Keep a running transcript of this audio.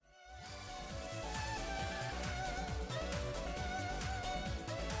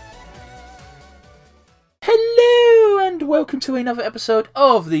welcome to another episode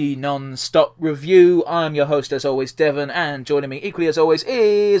of the Non-Stop Review. I'm your host, as always, Devon, and joining me equally as always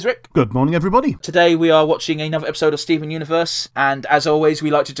is Rick. Good morning, everybody. Today we are watching another episode of Steven Universe, and as always, we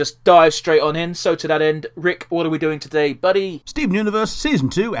like to just dive straight on in. So to that end, Rick, what are we doing today, buddy? Steven Universe, Season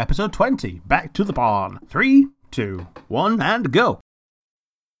 2, Episode 20, Back to the Barn. 3, 2, 1, and go.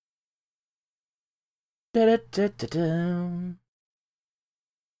 Da-da-da-da-da.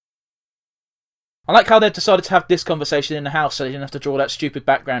 I like how they decided to have this conversation in the house so they didn't have to draw that stupid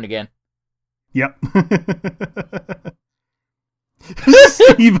background again. Yep.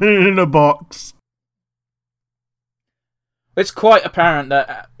 Steven in a box. It's quite apparent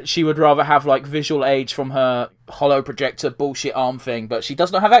that she would rather have like visual aids from her hollow projector bullshit arm thing, but she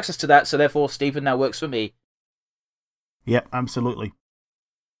does not have access to that, so therefore Steven now works for me. Yep, absolutely.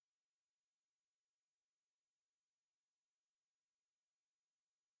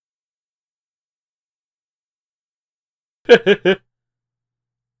 Is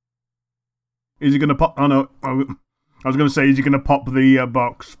he going to pop... Oh, no. I was going to say, is he going to pop the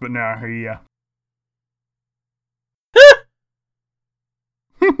box? But no, he...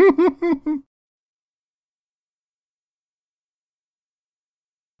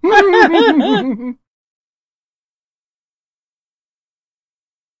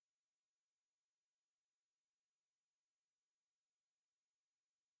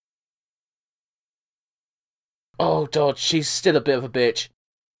 Oh, God, she's still a bit of a bitch.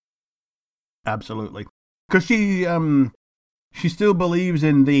 Absolutely. Because she still believes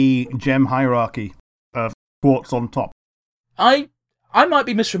in the gem hierarchy of quartz on top. I might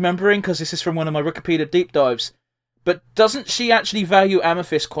be misremembering because this is from one of my Wikipedia deep dives, but doesn't she actually value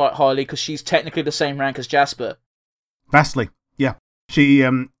Amethyst quite highly because she's technically the same rank as Jasper? Vastly, yeah. She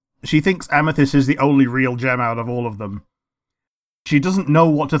thinks Amethyst is the only real gem out of all of them. She doesn't know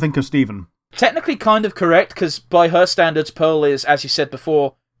what to think of Steven. Technically kind of correct, because by her standards, Pearl is, as you said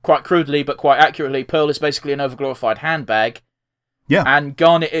before, quite crudely but quite accurately, Pearl is basically an overglorified handbag. Yeah. And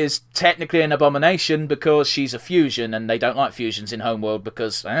Garnet is technically an abomination because she's a fusion, and they don't like fusions in Homeworld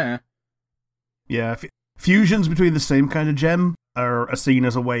because, Yeah, fusions between the same kind of gem are seen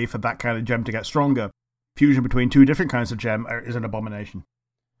as a way for that kind of gem to get stronger. Fusion between two different kinds of gem is an abomination.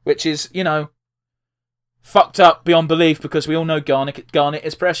 Which is, fucked up beyond belief because we all know Garnet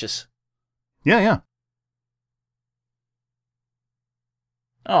is precious. Yeah.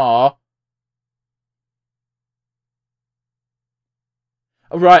 Aww.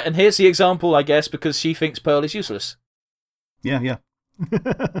 Right, and here's the example, I guess, because she thinks Pearl is useless. Yeah.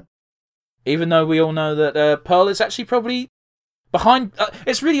 Even though we all know that Pearl is actually probably behind...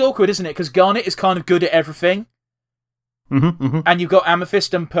 it's really awkward, isn't it? Because Garnet is kind of good at everything. Mm-hmm. And you've got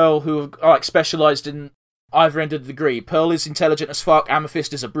Amethyst and Pearl who are like specialised in either end of the degree. Pearl is intelligent as fuck,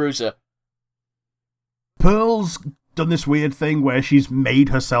 Amethyst is a bruiser. Pearl's done this weird thing where she's made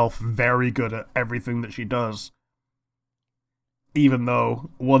herself very good at everything that she does. Even though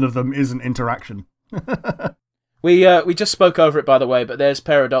one of them is an interaction. We just spoke over it, by the way, but there's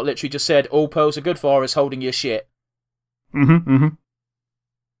Peridot literally just said, all Pearls are good for is holding your shit. Mm-hmm.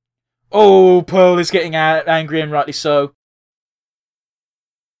 Oh, Pearl is getting angry, and rightly so.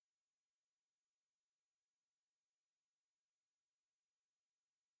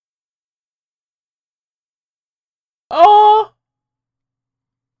 Oh!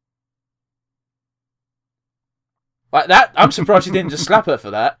 Like that? I'm surprised he didn't just slap her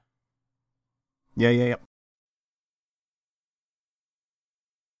for that. Yeah.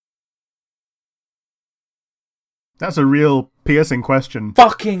 That's a real piercing question.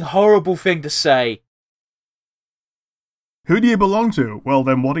 Fucking horrible thing to say. Who do you belong to? Well,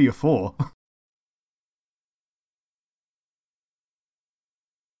 then what are you for?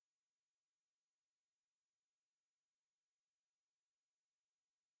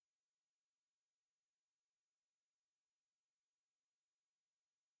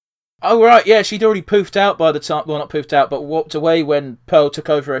 Oh, right, yeah, she'd already poofed out by the time... Well, not poofed out, but walked away when Pearl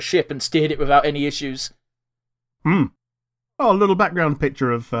took over her ship and steered it without any issues. Oh, a little background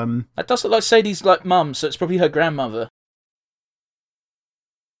picture of... That does look like Sadie's, mum, so it's probably her grandmother.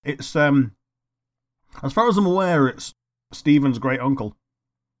 It's, as far as I'm aware, it's Steven's great-uncle.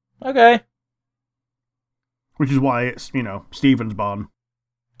 Okay. Which is why it's, Steven's barn.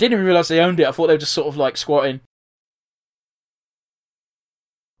 Didn't even realise they owned it. I thought they were just sort of, squatting.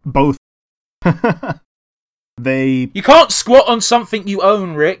 Both. You can't squat on something you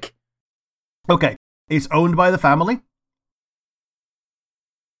own, Rick. Okay, it's owned by the family.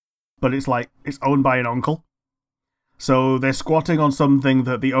 But it's owned by an uncle. So they're squatting on something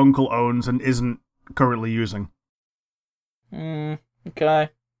that the uncle owns and isn't currently using. Okay.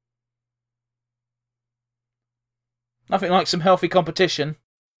 Nothing like some healthy competition.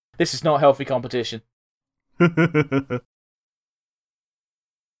 This is not healthy competition.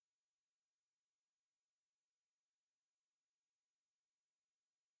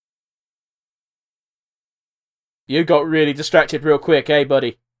 You got really distracted real quick, eh,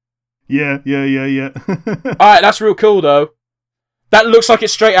 buddy? Yeah. Alright, that's real cool, though. That looks like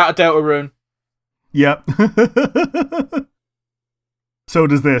it's straight out of Deltarune. Yep. So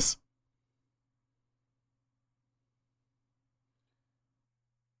does this.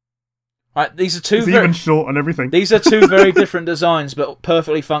 Right, these are two It's even short and everything. These are two very different designs, but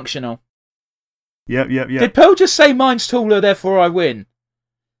perfectly functional. Yep. Did Pearl just say mine's taller, therefore I win?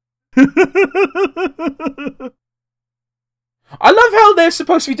 I love how they're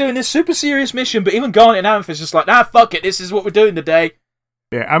supposed to be doing this super serious mission, but even Garnet and Amethyst are just like, nah, fuck it, this is what we're doing today.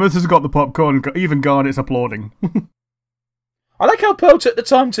 Yeah, Amethyst has got the popcorn, even Garnet's applauding. I like how Pearl took the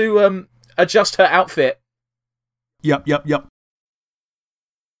time to adjust her outfit. Yep.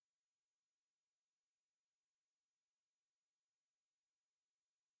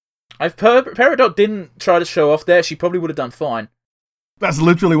 If Peridot didn't try to show off there, she probably would have done fine. That's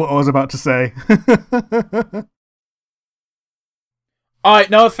literally what I was about to say. Alright,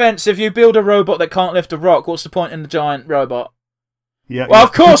 no offense, if you build a robot that can't lift a rock, what's the point in the giant robot? Yeah. Well,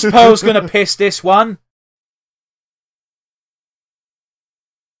 of course Pearl's gonna piss this one.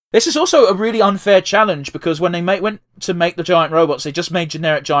 This is also a really unfair challenge, because when they went to make the giant robots, they just made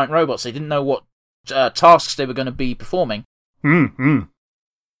generic giant robots. They didn't know what tasks they were going to be performing.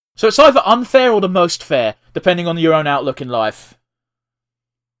 So it's either unfair or the most fair, depending on your own outlook in life.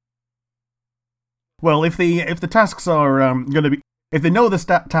 Well, if the tasks are going to be... If they know the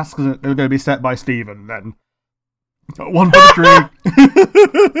tasks are going to be set by Steven, then... One for the tree.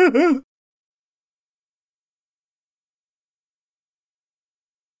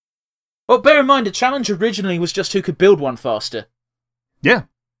 Well, bear in mind, the challenge originally was just who could build one faster. Yeah.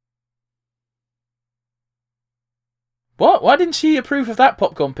 What? Why didn't she approve of that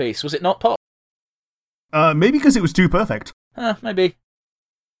popcorn piece? Was it not pop? Maybe because it was too perfect. Maybe.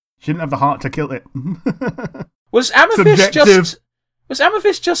 She didn't have the heart to kill it. Was Amethyst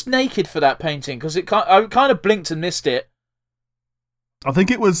just naked for that painting? Because I kind of blinked and missed it. I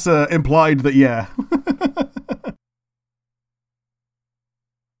think it was implied that, yeah.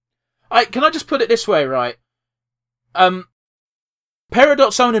 Can I just put it this way, right?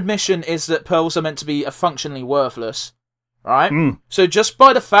 Peridot's own admission is that pearls are meant to be functionally worthless, right? So just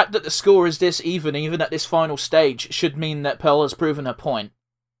by the fact that the score is this even at this final stage, should mean that Pearl has proven her point.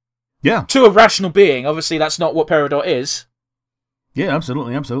 Yeah. To a rational being. Obviously, that's not what Peridot is. Yeah,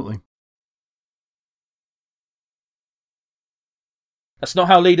 absolutely. That's not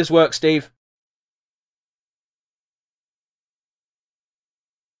how leaders work, Steve.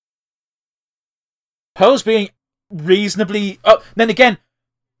 Pearl's being reasonably... Oh, then again,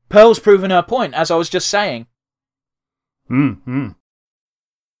 Pearl's proven her point, as I was just saying. Let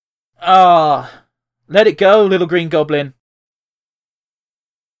it go, little green goblin.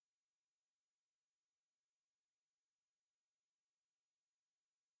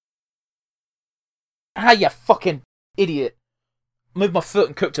 You fucking idiot. Moved my foot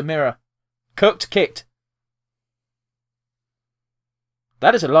and cooked a mirror. Kicked.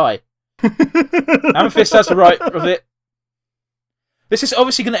 That is a lie. Amethyst has the right of it. This is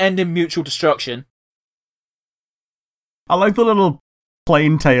obviously going to end in mutual destruction. I like the little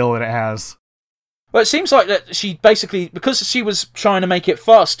plain tail that it has. Well, it seems like that she basically, because she was trying to make it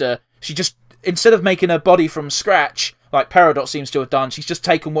faster, she just, instead of making her body from scratch, like Peridot seems to have done, she's just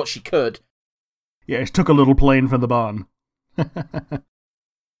taken what she could. Yeah, she took a little plane from the barn.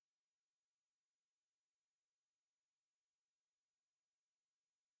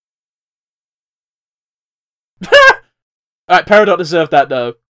 Alright, Peridot deserved that,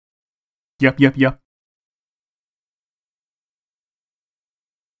 though. Yep.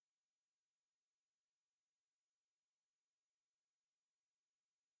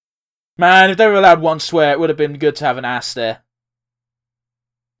 Man, if they were allowed one swear, it would have been good to have an ass there.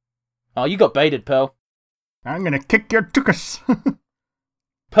 Oh, you got baited, Pearl. I'm gonna kick your tuchus.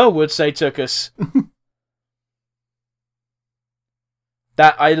 Pearl would say tuchus.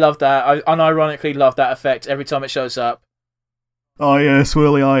 I love that. I unironically love that effect every time it shows up. Oh yeah,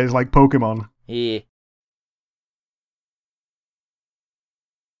 swirly eyes like Pokemon. Yeah.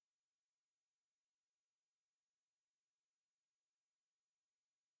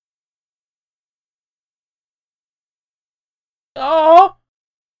 Oh.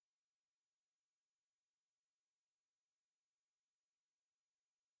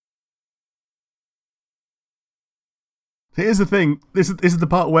 Here's the thing. This is the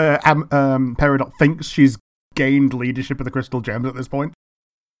part where Peridot thinks she's gained leadership of the Crystal Gems at this point.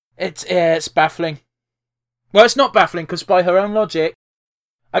 It's baffling. Well, it's not baffling, because by her own logic,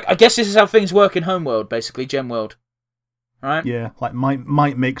 I guess this is how things work in Homeworld, basically, Gemworld. Right? Yeah, like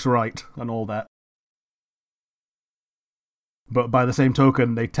might makes right and all that. But by the same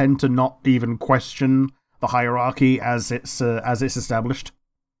token, they tend to not even question the hierarchy as it's established.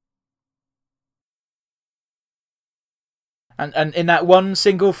 And in that one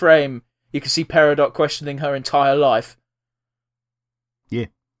single frame, you can see Peridot questioning her entire life. Yeah.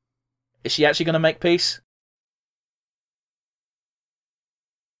 Is she actually going to make peace?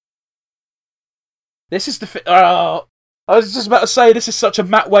 This is the... I was just about to say, this is such a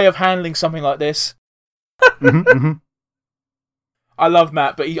Matt way of handling something like this. I love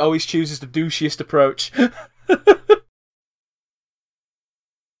Matt, but he always chooses the douchiest approach.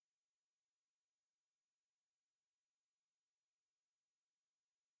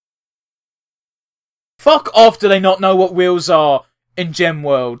 Fuck off, do they not know what wheels are in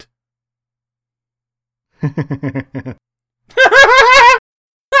Gemworld? I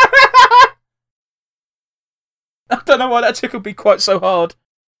don't know why that tickled me quite so hard.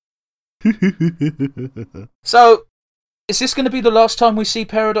 So, is this going to be the last time we see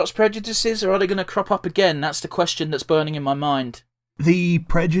Peridot's prejudices, or are they going to crop up again? That's the question that's burning in my mind. The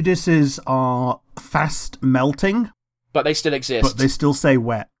prejudices are fast melting. But they still exist. But they still say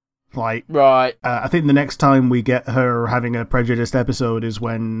wet. Like, right. I think the next time we get her having a prejudiced episode is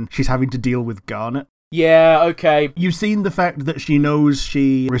when she's having to deal with Garnet. Yeah, okay. You've seen the fact that she knows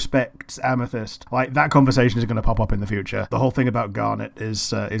she respects Amethyst. Like, that conversation is going to pop up in the future. The whole thing about Garnet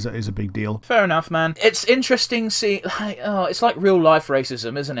is a big deal. Fair enough, man. It's interesting seeing... it's like real-life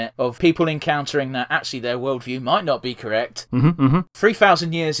racism, isn't it? Of people encountering that actually their worldview might not be correct.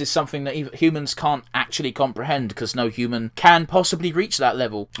 3,000 years is something that humans can't actually comprehend, because no human can possibly reach that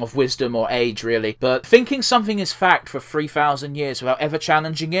level of wisdom or age, really. But thinking something is fact for 3,000 years without ever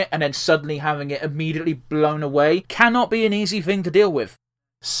challenging it, and then suddenly having it immediately blown away, cannot be an easy thing to deal with.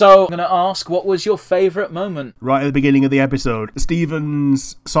 So, I'm going to ask, what was your favourite moment? Right at the beginning of the episode,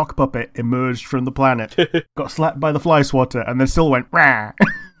 Steven's sock puppet emerged from the planet, got slapped by the fly swatter, and then still went, rah!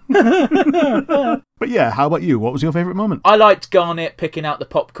 But yeah, how about you? What was your favourite moment? I liked Garnet picking out the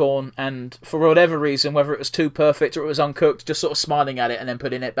popcorn and, for whatever reason, whether it was too perfect or it was uncooked, just sort of smiling at it and then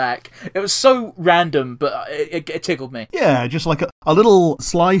putting it back. It was so random, but it tickled me. Yeah, just like a little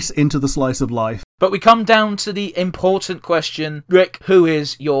slice into the slice of life. But we come down to the important question. Rick, who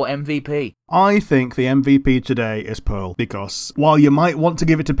is your MVP? I think the MVP today is Pearl, because while you might want to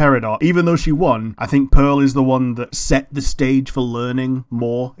give it to Peridot, even though she won, I think Pearl is the one that set the stage for learning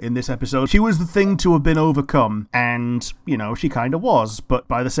more in this episode. She was the thing to have been overcome, and, you know, she kind of was, but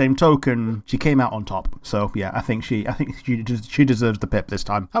by the same token, she came out on top. So, yeah, I think she deserves the pip this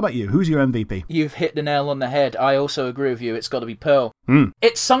time. How about you? Who's your MVP? You've hit the nail on the head. I also agree with you. It's got to be Pearl.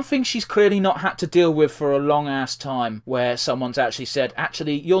 It's something she's clearly not had to deal with for a long-ass time, where someone's actually said,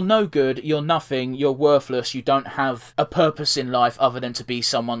 actually, you're no good, you're nothing, you're worthless, you don't have a purpose in life other than to be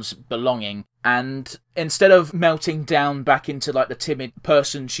someone's belonging. And instead of melting down back into like the timid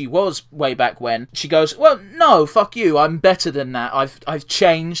person she was way back when, she goes, well, no, fuck you, I'm better than that. I've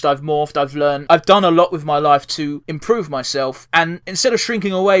changed, I've morphed, I've learned, I've done a lot with my life to improve myself. And instead of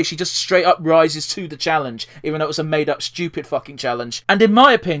shrinking away, she just straight up rises to the challenge, even though it was a made up stupid fucking challenge. And in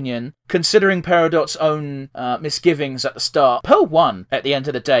my opinion, considering Peridot's own misgivings at the start, Pearl won at the end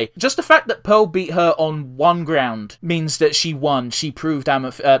of the day. Just the fact that Pearl beat her on one ground means that she won. She proved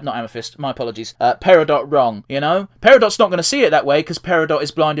Peridot wrong, you know? Peridot's not going to see it that way, because Peridot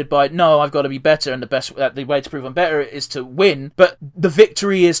is blinded by, no, I've got to be better, and the way to prove I'm better is to win. But the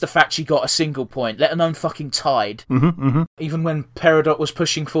victory is the fact she got a single point, let alone fucking tied. Even when Peridot was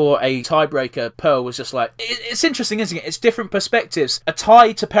pushing for a tiebreaker, Pearl was just like, it's interesting, isn't it? It's different perspectives. A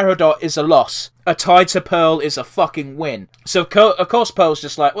tie to Peridot is a loss. A tie to Pearl is a fucking win. So, of course, Pearl's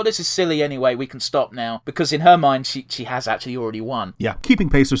just like, well, this is silly anyway, we can stop now. Because in her mind, she has actually already won. Yeah, keeping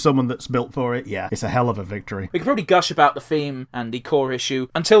pace with someone that's built for it, yeah, it's a hell of a victory. We could probably gush about the theme and the core issue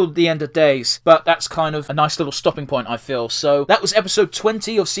until the end of days, but that's kind of a nice little stopping point, I feel. So, that was episode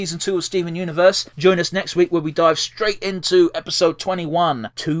 20 of Season 2 of Steven Universe. Join us next week where we dive straight into episode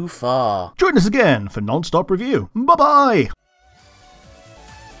 21, Too Far. Join us again for Non-Stop Review. Bye-bye!